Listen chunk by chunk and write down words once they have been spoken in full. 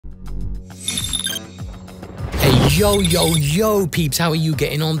Yo peeps, how are you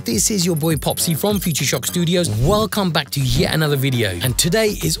getting on? This is your boy Popsy from Future Shock Studios. Welcome back to yet another video, and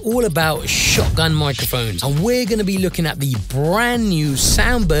today is all about shotgun microphones, and we're going to be looking at the brand new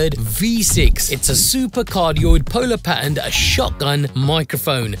SoundBird V6. It's a super-cardioid polar patterned shotgun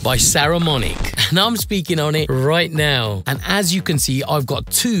microphone by Saramonic, and I'm speaking on it right now. And as you can see, I've got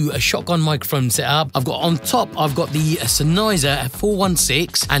two shotgun microphones set up. I've got on top, I've got the Sennheiser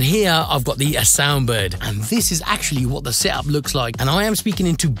 416, and here I've got the SoundBird, and this is actually what the setup looks like. And I am speaking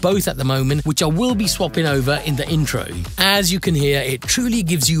into both at the moment, which I will be swapping over in the intro. As you can hear, it truly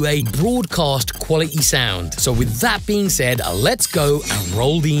gives you a broadcast quality sound. So with that being said, let's go and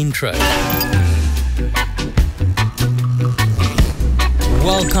roll the intro.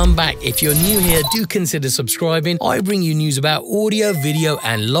 Welcome back. If you're new here, do consider subscribing. I bring you news about audio, video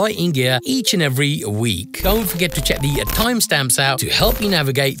and lighting gear each and every week. Don't forget to check the timestamps out to help you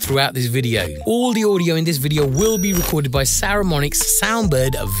navigate throughout this video. All the audio in this video will be recorded by Saramonic's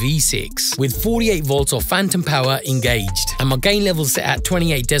SoundBird V6 with 48 volts of phantom power engaged. And my gain level set at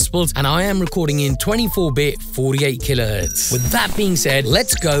 28 decibels, and I am recording in 24-bit 48 kilohertz. With that being said,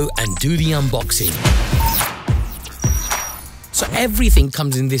 let's go and do the unboxing. So everything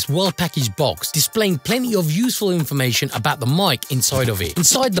comes in this well-packaged box, displaying plenty of useful information about the mic inside of it.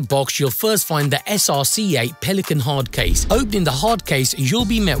 Inside the box, you'll first find the SRC8 Pelican hard case. Opening the hard case, you'll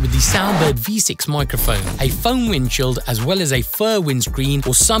be met with the SoundBird V6 microphone, a foam windshield, as well as a fur windscreen,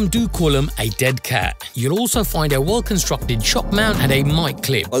 or some do call them a dead cat. You'll also find a well-constructed shock mount and a mic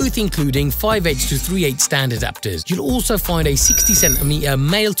clip, both including 5/8 to 3/8 stand adapters. You'll also find a 60cm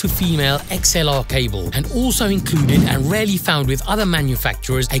male to female XLR cable, and also included and rarely found with other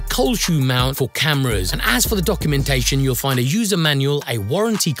manufacturers, a cold shoe mount for cameras. And as for the documentation, you'll find a user manual, a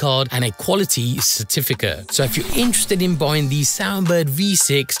warranty card and a quality certificate. So if you're interested in buying the SoundBird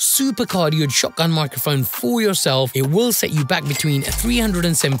V6 super-cardioid shotgun microphone for yourself, it will set you back between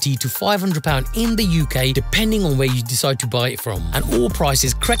 £370 to £500 in the UK, depending on where you decide to buy it from. And all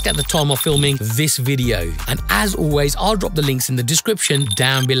prices correct at the time of filming this video. And as always, I'll drop the links in the description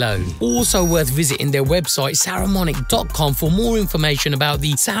down below. Also worth visiting their website saramonic.com for more information about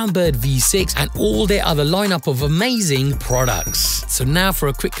the SoundBird V6 and all their other lineup of amazing products. So now for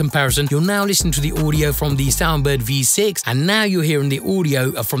a quick comparison, you'll now listen to the audio from the SoundBird V6, and now you're hearing the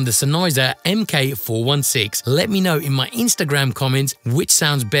audio from the Sennheiser MK416. Let me know in my Instagram comments which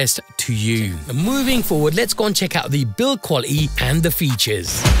sounds best to you. Moving forward, let's go and check out the build quality and the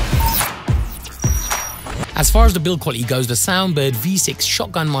features. As far as the build quality goes, the SoundBird V6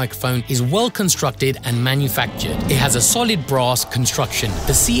 shotgun microphone is well constructed and manufactured. It has a solid brass construction.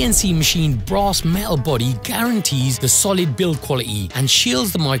 The CNC machined brass metal body guarantees the solid build quality and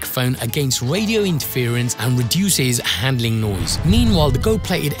shields the microphone against radio interference and reduces handling noise. Meanwhile, the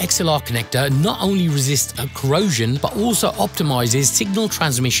gold-plated XLR connector not only resists corrosion but also optimizes signal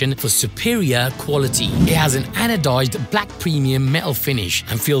transmission for superior quality. It has an anodized black premium metal finish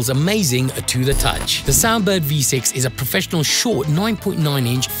and feels amazing to the touch. The SoundBird V6 is a professional short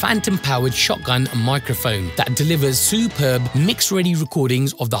 9.9-inch phantom-powered shotgun microphone that delivers superb mix-ready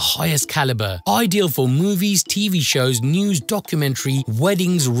recordings of the highest caliber. Ideal for movies, TV shows, news, documentary,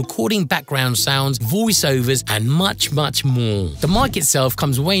 weddings, recording background sounds, voiceovers, and much more. The mic itself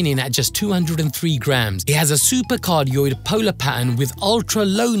comes weighing in at just 203 grams. It has a super-cardioid polar pattern with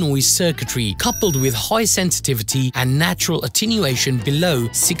ultra-low noise circuitry, coupled with high sensitivity and natural attenuation below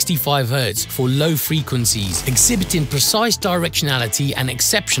 65 Hz for low frequencies, exhibiting precise directionality and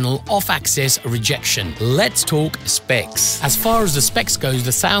exceptional off-axis rejection. Let's talk specs. As far as the specs goes,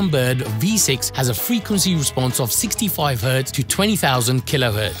 the SoundBird V6 has a frequency response of 65 Hz to 20,000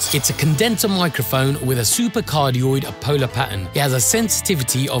 kHz. It's a condenser microphone with a super-cardioid polar pattern. It has a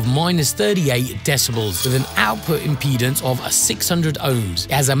sensitivity of -38 decibels with an output impedance of 600 ohms.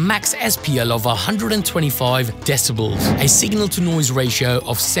 It has a max SPL of 125 decibels, a signal-to-noise ratio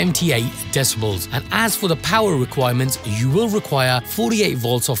of 78 decibels. And as for the power requirements, you will require 48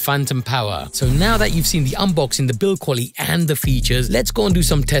 volts of phantom power. So now that you've seen the unboxing, the build quality and the features, let's go and do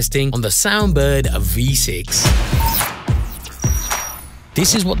some testing on the SoundBird V6.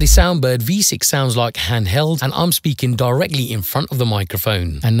 This is what the SoundBird V6 sounds like handheld, and I'm speaking directly in front of the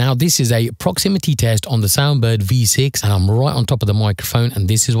microphone. And now this is a proximity test on the SoundBird V6, and I'm right on top of the microphone, and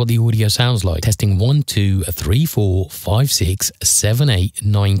this is what the audio sounds like. Testing 1, 2, 3, 4, 5, 6, 7, 8,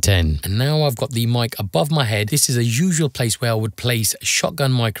 9, 10. And now I've got the mic above my head. This is a usual place where I would place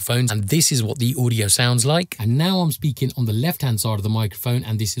shotgun microphones, and this is what the audio sounds like. And now I'm speaking on the left-hand side of the microphone,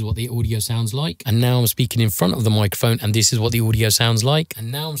 and this is what the audio sounds like. And now I'm speaking in front of the microphone, and this is what the audio sounds like. like.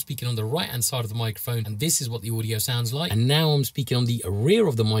 And now I'm speaking on the right hand side of the microphone, and this is what the audio sounds like. And now I'm speaking on the rear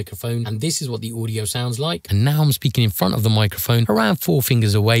of the microphone, and this is what the audio sounds like. And now I'm speaking in front of the microphone around 4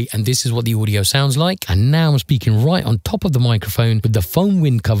 fingers away, and this is what the audio sounds like. And now I'm speaking right on top of the microphone with the foam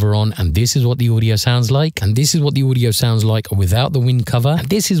wind cover on, and this is what the audio sounds like. And this is what the audio sounds like without the wind cover. And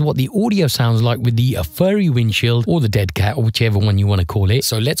this is what the audio sounds like with the furry windshield or the dead cat, or whichever one you want to call it.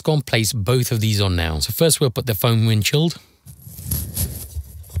 So let's go and place both of these on now. So first we'll put the foam windshield,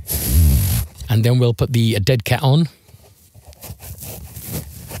 and then we'll put the dead cat on.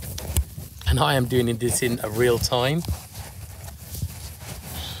 And I am doing this in real time.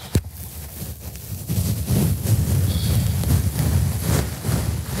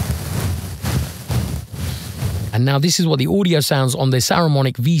 And now this is what the audio sounds on the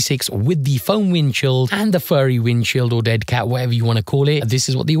Saramonic V6 with the foam windshield and the furry windshield or dead cat, whatever you want to call it. This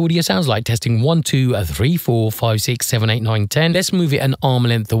is what the audio sounds like. Testing 1, 2, 3, 4, 5, 6, 7, 8, 9, 10. Let's move it an arm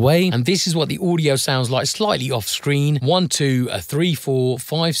length away. And this is what the audio sounds like slightly off screen. 1, 2, 3, 4,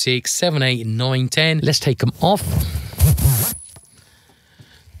 5, 6, 7, 8, 9, 10. Let's take them off.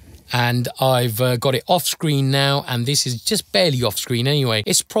 And I've got it off screen now, and this is just barely off screen anyway.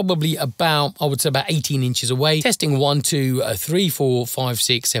 It's probably about, I would say about 18 inches away. Testing 1, 2, 3, 4, 5,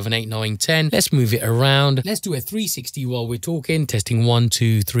 6, 7, 8, 9, 10. Let's move it around. Let's do a 360 while we're talking. Testing 1,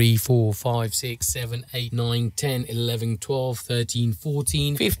 2, 3, 4, 5, 6, 7, 8, 9, 10, 11, 12, 13,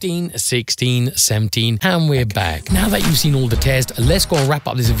 14, 15, 16, 17, and we're back. Now that you've seen all the tests, let's go and wrap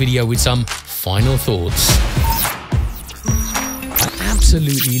up this video with some final thoughts.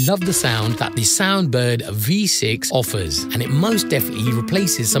 Absolutely love the sound that the SoundBird V6 offers, and it most definitely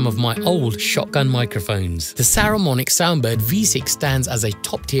replaces some of my old shotgun microphones. The Saramonic SoundBird V6 stands as a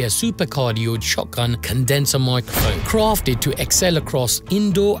top-tier super-cardioid shotgun condenser microphone, crafted to excel across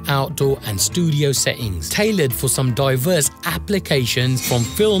indoor, outdoor, and studio settings, tailored for some diverse applications from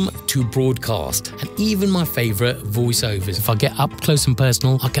film to broadcast, and even my favorite, voiceovers. If I get up close and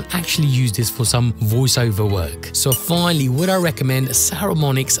personal, I can actually use this for some voiceover work. So finally, would I recommend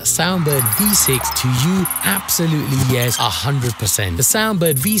Saramonic's SoundBird V6 to you? Absolutely yes, 100%. The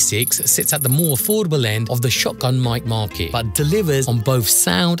SoundBird V6 sits at the more affordable end of the shotgun mic market, but delivers on both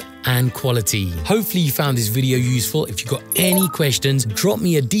sound and quality. Hopefully you found this video useful. If you've got any questions, drop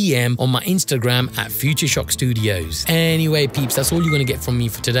me a DM on my Instagram at futureshockstudios. Anyway peeps, that's all you're going to get from me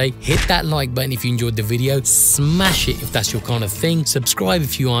for today. Hit that like button if you enjoyed the video, smash it if that's your kind of thing, subscribe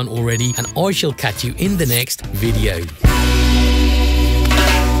if you aren't already, and I shall catch you in the next video.